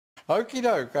Okie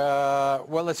doke.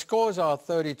 Well, the scores are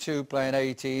 32 playing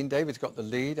 18. David's got the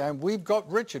lead, and we've got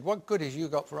Richard. What goodies you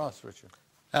got for us, Richard?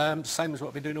 Same as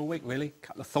what we've been doing all week, really. A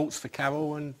couple of thoughts for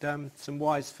Carol and some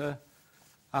whys for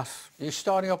us. You're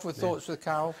starting off with thoughts with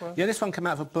Carol first? Yeah, this one came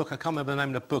out of a book. I can't remember the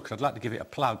name of the book. I'd like to give it a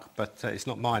plug, but it's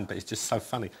not mine, but it's just so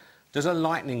funny. Does a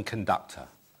lightning conductor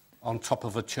on top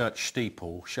of a church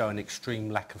steeple show an extreme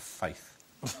lack of faith?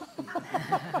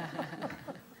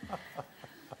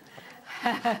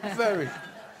 Very.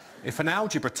 If an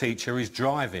algebra teacher is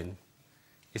driving,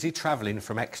 is he travelling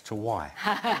from X to Y?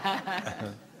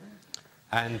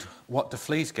 And what do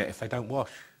fleas get if they don't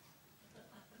wash?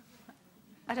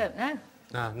 I don't know.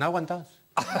 No, no one does.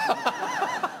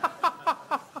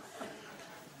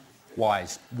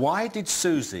 Whys. Why did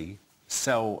Susie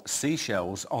sell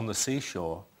seashells on the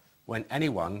seashore when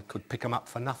anyone could pick them up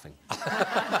for nothing?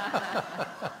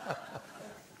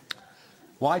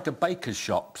 Why do bakers'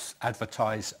 shops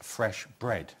advertise fresh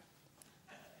bread?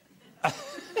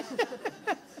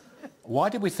 Why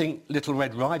did we think Little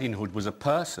Red Riding Hood was a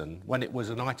person when it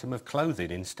was an item of clothing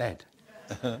instead?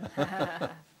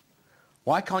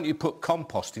 Why can't you put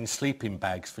compost in sleeping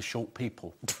bags for short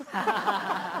people?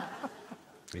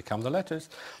 Here come the letters.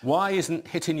 Why isn't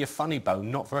hitting your funny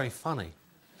bone not very funny?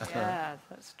 Yeah,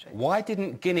 that's true. Why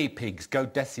didn't guinea pigs go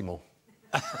decimal?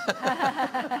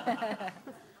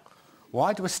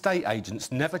 Why do estate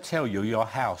agents never tell you your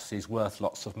house is worth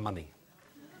lots of money?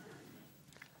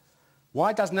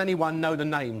 Why doesn't anyone know the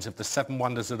names of the 7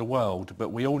 wonders of the world, but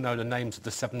we all know the names of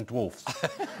the 7 dwarfs?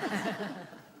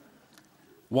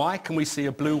 Why can we see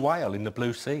a blue whale in the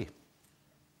blue sea?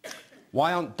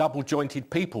 Why aren't double-jointed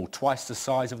people twice the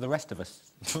size of the rest of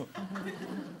us?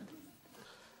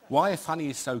 Why, if honey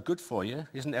is so good for you,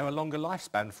 isn't there a longer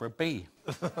lifespan for a bee?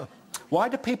 Why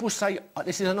do people say,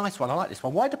 this is a nice one, I like this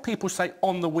one, why do people say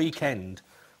on the weekend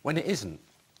when it isn't?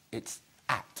 It's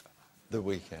at The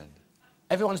weekend.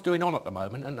 Everyone's doing on at the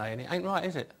moment, aren't they? And it ain't right,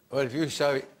 is it? Well, if you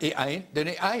say it ain't, then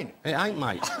it ain't. It ain't,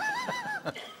 mate.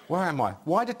 Where am I?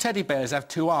 Why do teddy bears have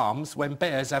 2 arms when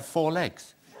bears have 4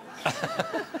 legs?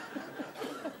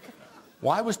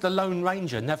 Why was the Lone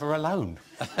Ranger never alone?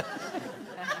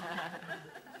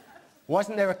 Why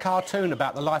isn't there a cartoon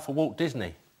about the life of Walt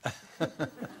Disney?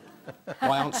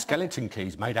 Why aren't skeleton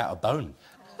keys made out of bone?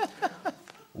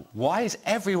 Why is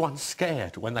everyone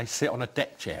scared when they sit on a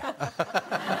deck chair?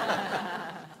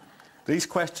 These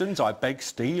questions I beg,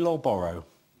 steal or borrow.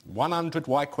 100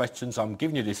 why questions I'm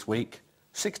giving you this week.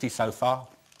 60 so far.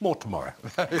 More tomorrow.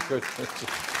 Very good.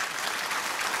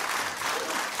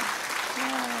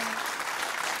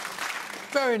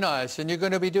 Very nice. And you're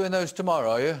going to be doing those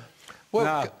tomorrow, are you? Well,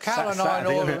 No, Cal and I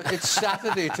Saturday, know isn't it? it's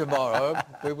Saturday tomorrow.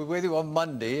 We'll be with you on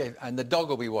Monday, and the dog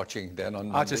will be watching then on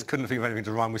Monday. I just couldn't think of anything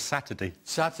to rhyme with Saturday.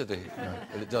 Saturday. No,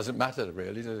 but it doesn't matter,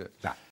 really, does it? No.